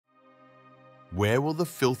Where will the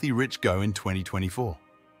filthy rich go in 2024?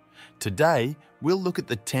 Today, we'll look at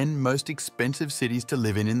the 10 most expensive cities to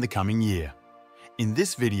live in the coming year. In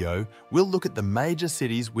this video, we'll look at the major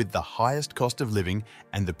cities with the highest cost of living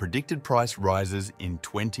and the predicted price rises in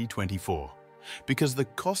 2024. Because the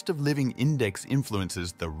cost of living index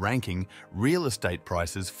influences the ranking, real estate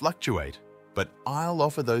prices fluctuate, but I'll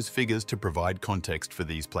offer those figures to provide context for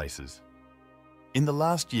these places. In the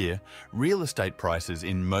last year, real estate prices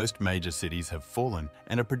in most major cities have fallen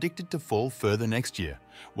and are predicted to fall further next year,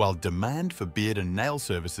 while demand for beard and nail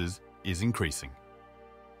services is increasing.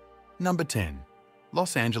 Number 10.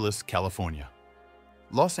 Los Angeles, California.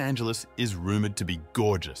 Los Angeles is rumored to be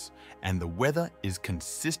gorgeous, and the weather is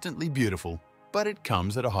consistently beautiful, but it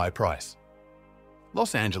comes at a high price.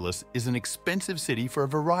 Los Angeles is an expensive city for a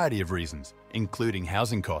variety of reasons, including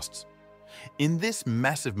housing costs. In this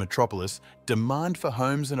massive metropolis, demand for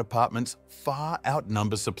homes and apartments far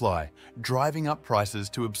outnumbers supply, driving up prices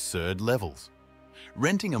to absurd levels.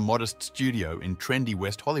 Renting a modest studio in trendy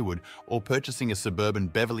West Hollywood or purchasing a suburban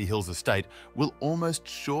Beverly Hills estate will almost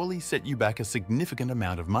surely set you back a significant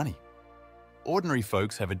amount of money. Ordinary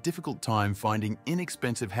folks have a difficult time finding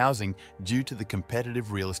inexpensive housing due to the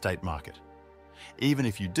competitive real estate market. Even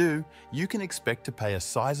if you do, you can expect to pay a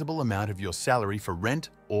sizable amount of your salary for rent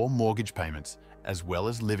or mortgage payments, as well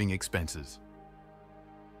as living expenses.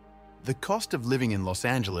 The cost of living in Los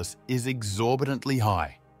Angeles is exorbitantly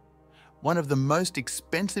high, one of the most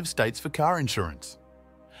expensive states for car insurance.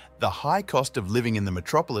 The high cost of living in the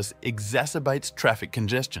metropolis exacerbates traffic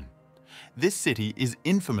congestion. This city is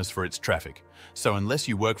infamous for its traffic, so unless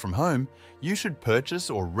you work from home, you should purchase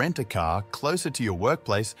or rent a car closer to your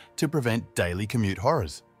workplace to prevent daily commute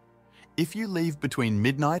horrors. If you leave between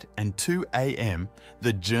midnight and 2 a.m.,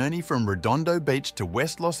 the journey from Redondo Beach to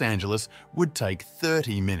West Los Angeles would take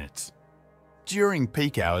 30 minutes. During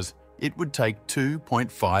peak hours, it would take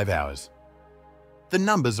 2.5 hours. The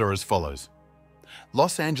numbers are as follows.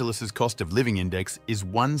 Los Angeles' cost of living index is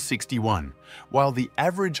 161, while the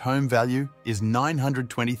average home value is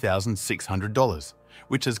 $920,600,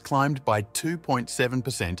 which has climbed by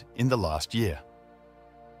 2.7% in the last year.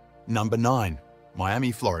 Number 9.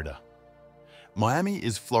 Miami, Florida. Miami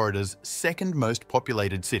is Florida's second most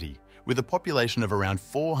populated city, with a population of around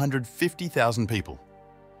 450,000 people.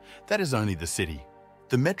 That is only the city.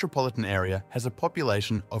 The metropolitan area has a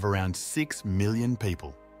population of around 6 million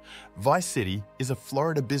people. Vice City is a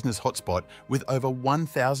Florida business hotspot with over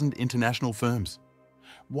 1,000 international firms.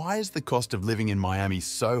 Why is the cost of living in Miami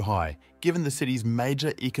so high, given the city's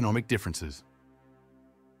major economic differences?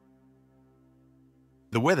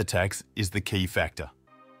 The weather tax is the key factor.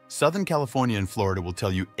 Southern California and Florida will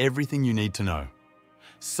tell you everything you need to know.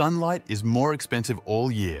 Sunlight is more expensive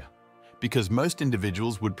all year. Because most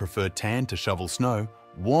individuals would prefer tan to shovel snow,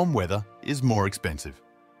 warm weather is more expensive.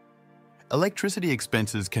 Electricity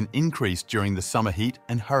expenses can increase during the summer heat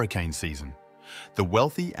and hurricane season. The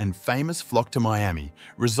wealthy and famous flock to Miami,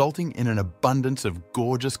 resulting in an abundance of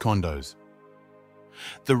gorgeous condos.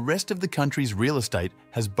 The rest of the country's real estate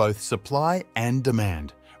has both supply and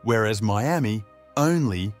demand, whereas Miami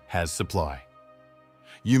only has supply.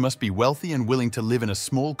 You must be wealthy and willing to live in a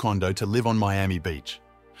small condo to live on Miami Beach.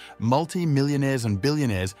 Multi-millionaires and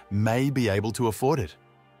billionaires may be able to afford it.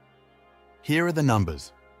 Here are the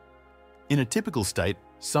numbers. In a typical state,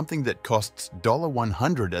 something that costs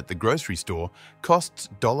 $100 at the grocery store costs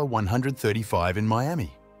 $135 in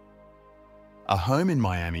Miami. A home in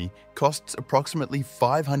Miami costs approximately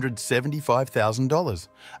 $575,000,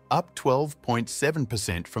 up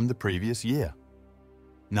 12.7% from the previous year.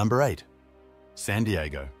 Number 8. San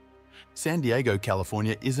Diego. San Diego,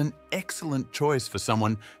 California is an excellent choice for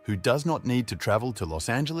someone who does not need to travel to Los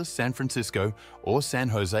Angeles, San Francisco, or San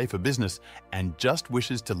Jose for business and just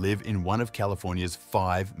wishes to live in one of California's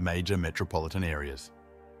 5 major metropolitan areas.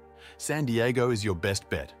 San Diego is your best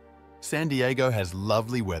bet. San Diego has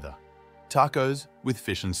lovely weather. Tacos with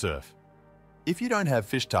fish and surf. If you don't have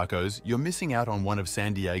fish tacos, you're missing out on one of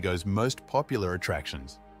San Diego's most popular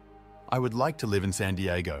attractions. I would like to live in San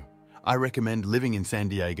Diego. I recommend living in San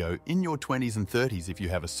Diego in your 20s and 30s if you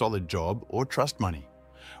have a solid job or trust money.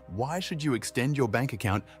 Why should you extend your bank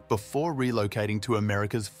account before relocating to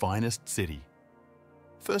America's finest city?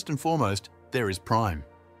 First and foremost, there is Prime.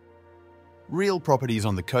 Real properties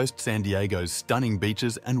on the coast, San Diego's stunning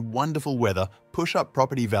beaches and wonderful weather push up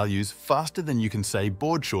property values faster than you can say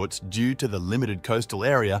board shorts due to the limited coastal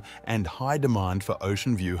area and high demand for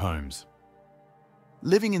ocean view homes.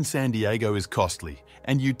 Living in San Diego is costly,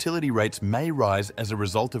 and utility rates may rise as a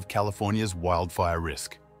result of California's wildfire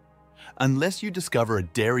risk. Unless you discover a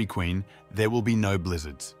Dairy Queen, there will be no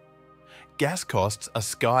blizzards. Gas costs are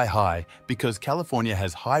sky high because California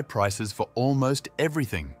has high prices for almost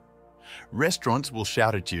everything. Restaurants will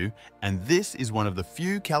shout at you, and this is one of the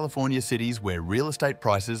few California cities where real estate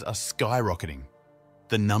prices are skyrocketing.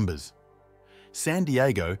 The numbers. San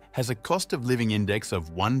Diego has a cost of living index of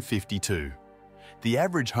 152. The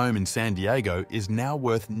average home in San Diego is now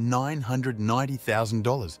worth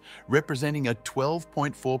 $990,000, representing a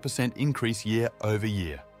 12.4% increase year over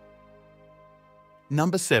year.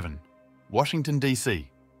 Number 7. Washington D.C.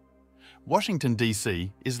 Washington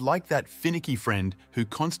D.C. is like that finicky friend who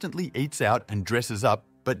constantly eats out and dresses up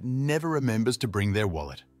but never remembers to bring their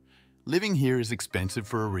wallet. Living here is expensive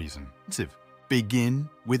for a reason. Begin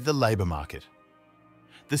with the labour market.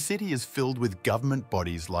 The city is filled with government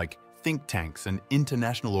bodies like think tanks and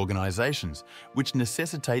international organisations which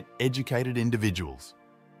necessitate educated individuals.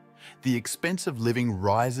 The expense of living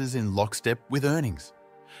rises in lockstep with earnings.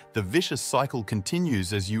 The vicious cycle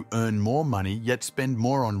continues as you earn more money yet spend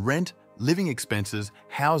more on rent, living expenses,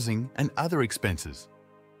 housing and other expenses.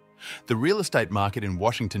 The real estate market in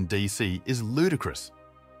Washington, D.C. is ludicrous.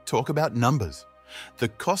 Talk about numbers. The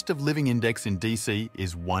cost of living index in D.C.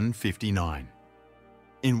 is 159.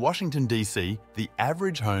 In Washington, D.C., the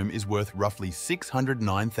average home is worth roughly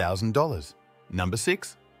 $609,000. Number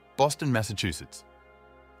 6. Boston, Massachusetts.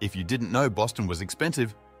 If you didn't know Boston was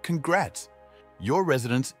expensive, congrats! Your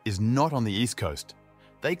residence is not on the East Coast.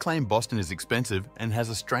 They claim Boston is expensive and has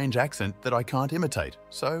a strange accent that I can't imitate,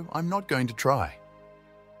 so I'm not going to try.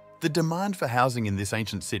 The demand for housing in this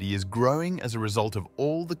ancient city is growing as a result of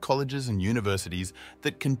all the colleges and universities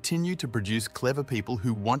that continue to produce clever people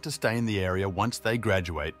who want to stay in the area once they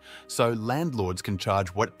graduate, so landlords can charge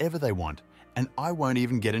whatever they want, and I won't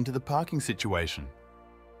even get into the parking situation.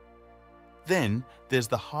 Then, there's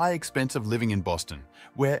the high expense of living in Boston,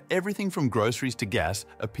 where everything from groceries to gas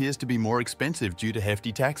appears to be more expensive due to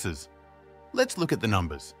hefty taxes. Let's look at the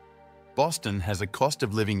numbers. Boston has a cost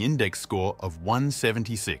of living index score of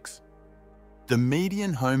 176. The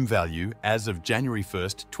median home value as of January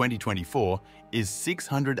 1st, 2024 is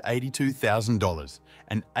 $682,000,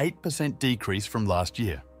 an 8% decrease from last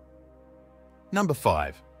year. Number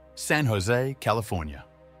 5. San Jose, California.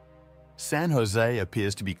 San Jose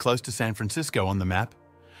appears to be close to San Francisco on the map.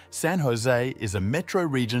 San Jose is a metro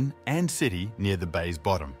region and city near the bay's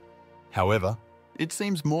bottom. However, it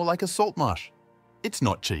seems more like a salt marsh. It's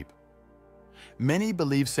not cheap. Many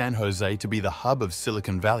believe San Jose to be the hub of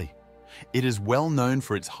Silicon Valley. It is well known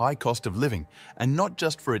for its high cost of living and not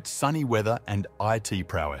just for its sunny weather and IT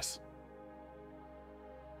prowess.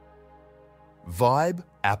 Vibe,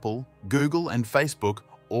 Apple, Google and Facebook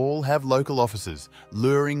all have local offices,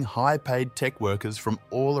 luring high-paid tech workers from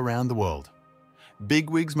all around the world.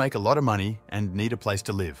 Bigwigs make a lot of money and need a place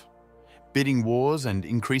to live. Bidding wars and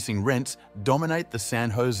increasing rents dominate the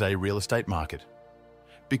San Jose real estate market.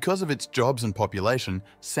 Because of its jobs and population,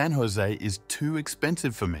 San Jose is too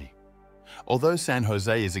expensive for me. Although San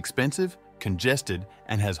Jose is expensive, congested,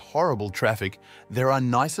 and has horrible traffic, there are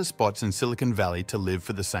nicer spots in Silicon Valley to live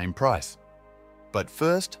for the same price. But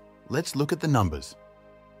first, let's look at the numbers.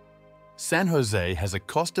 San Jose has a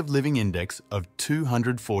cost of living index of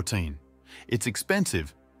 214. It's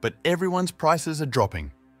expensive, but everyone's prices are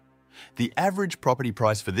dropping. The average property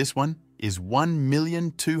price for this one is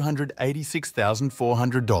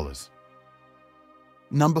 $1,286,400.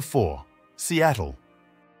 Number 4. Seattle.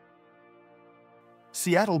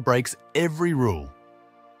 Seattle breaks every rule.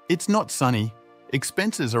 It's not sunny.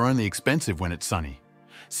 Expenses are only expensive when it's sunny.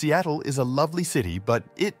 Seattle is a lovely city, but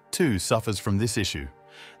it too suffers from this issue.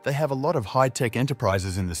 They have a lot of high-tech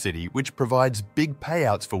enterprises in the city which provides big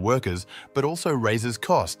payouts for workers but also raises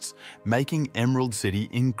costs, making Emerald City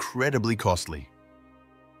incredibly costly.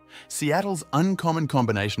 Seattle's uncommon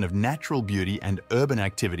combination of natural beauty and urban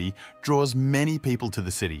activity draws many people to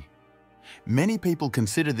the city. Many people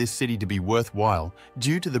consider this city to be worthwhile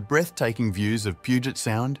due to the breathtaking views of Puget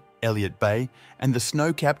Sound, Elliott Bay, and the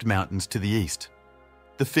snow-capped mountains to the east.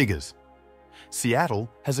 The figures. Seattle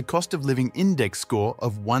has a cost of living index score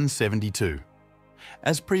of 172.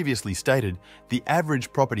 As previously stated, the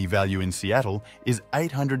average property value in Seattle is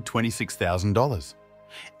 $826,000.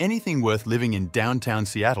 Anything worth living in downtown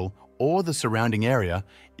Seattle or the surrounding area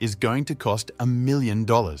is going to cost $1 million.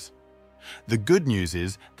 The good news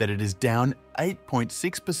is that it is down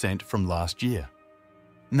 8.6% from last year.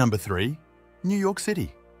 Number 3. New York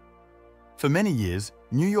City. For many years,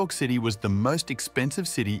 New York City was the most expensive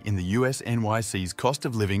city in the US. NYC's cost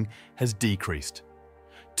of living has decreased.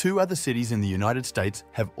 2 other cities in the United States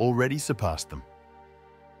have already surpassed them.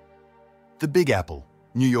 The Big Apple,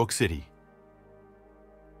 New York City.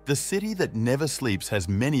 The city that never sleeps has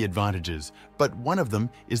many advantages, but one of them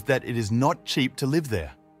is that it is not cheap to live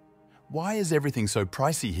there. Why is everything so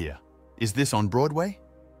pricey here? Is this on Broadway?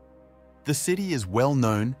 The city is well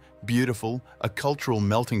known, beautiful, a cultural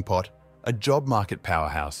melting pot, a job market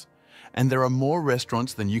powerhouse, and there are more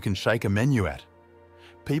restaurants than you can shake a menu at.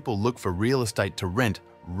 People look for real estate to rent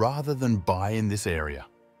rather than buy in this area.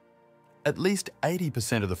 At least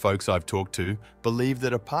 80% of the folks I've talked to believe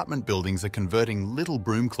that apartment buildings are converting little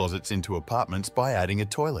broom closets into apartments by adding a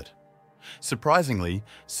toilet. Surprisingly,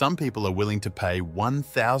 some people are willing to pay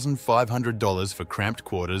 $1,500 for cramped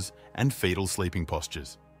quarters and fetal sleeping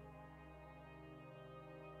postures.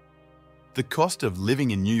 The cost of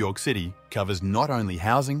living in New York City covers not only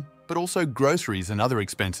housing, but also groceries and other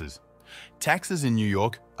expenses. Taxes in New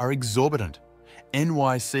York are exorbitant.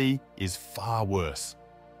 NYC is far worse.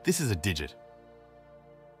 This is a digit.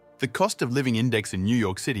 The cost of living index in New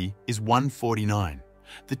York City is 149.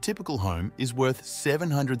 The typical home is worth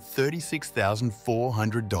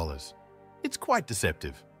 $736,400. It's quite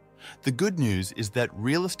deceptive. The good news is that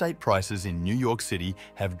real estate prices in New York City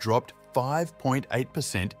have dropped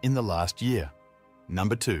 5.8% in the last year.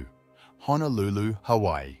 Number 2, Honolulu,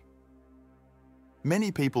 Hawaii.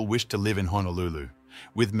 Many people wish to live in Honolulu.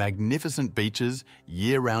 With magnificent beaches,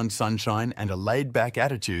 year-round sunshine, and a laid-back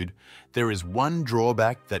attitude, there is one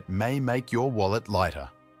drawback that may make your wallet lighter.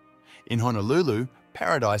 In Honolulu,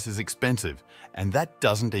 paradise is expensive, and that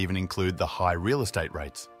doesn't even include the high real estate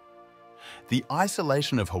rates. The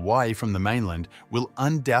isolation of Hawaii from the mainland will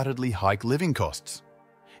undoubtedly hike living costs.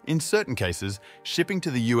 In certain cases, shipping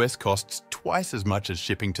to the US costs twice as much as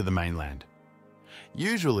shipping to the mainland.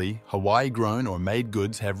 Usually, Hawaii-grown or made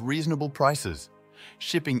goods have reasonable prices.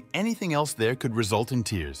 Shipping anything else there could result in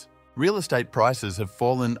tears. Real estate prices have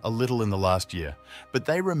fallen a little in the last year, but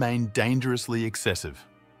they remain dangerously excessive.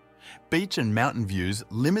 Beach and mountain views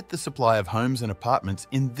limit the supply of homes and apartments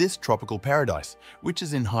in this tropical paradise, which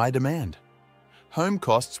is in high demand. Home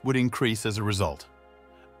costs would increase as a result.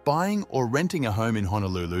 Buying or renting a home in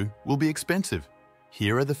Honolulu will be expensive.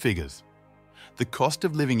 Here are the figures. The cost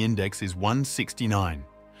of living index is 169.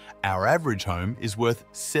 Our average home is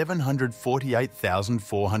worth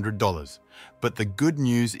 $748,400, but the good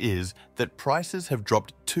news is that prices have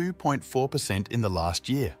dropped 2.4% in the last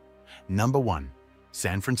year. Number 1,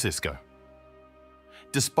 San Francisco.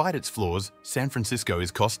 Despite its flaws, San Francisco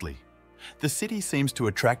is costly. The city seems to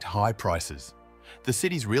attract high prices. The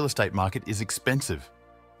city's real estate market is expensive.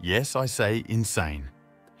 Yes, I say insane.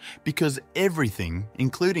 Because everything,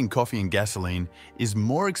 including coffee and gasoline, is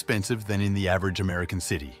more expensive than in the average American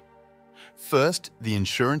city. First, the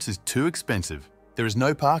insurance is too expensive, there is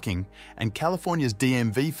no parking, and California's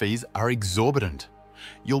DMV fees are exorbitant.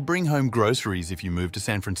 You'll bring home groceries if you move to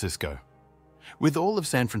San Francisco. With all of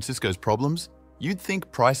San Francisco's problems, you'd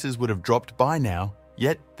think prices would have dropped by now,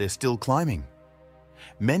 yet they're still climbing.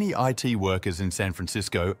 Many IT workers in San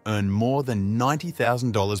Francisco earn more than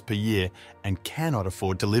 $90,000 per year and cannot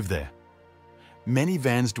afford to live there. Many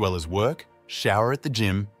Vans dwellers work, shower at the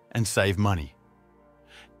gym, and save money.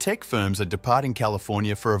 Tech firms are departing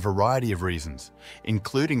California for a variety of reasons,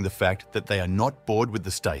 including the fact that they are not bored with the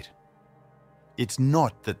state. It's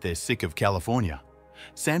not that they're sick of California.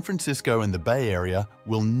 San Francisco and the Bay Area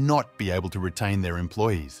will not be able to retain their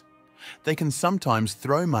employees. They can sometimes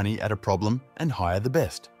throw money at a problem and hire the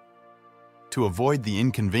best. To avoid the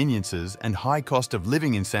inconveniences and high cost of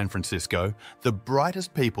living in San Francisco, the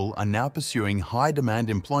brightest people are now pursuing high-demand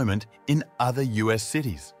employment in other US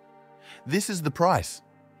cities. This is the price.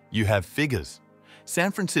 You have figures.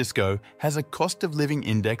 San Francisco has a cost of living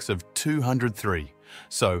index of 203,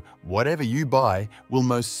 so whatever you buy will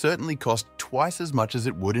most certainly cost twice as much as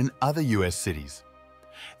it would in other US cities.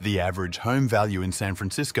 The average home value in San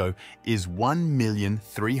Francisco is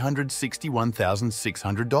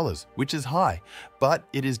 $1,361,600, which is high, but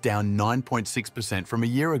it is down 9.6% from a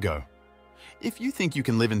year ago. If you think you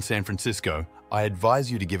can live in San Francisco, I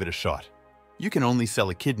advise you to give it a shot. You can only sell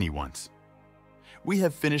a kidney once. We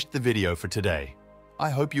have finished the video for today.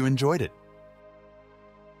 I hope you enjoyed it.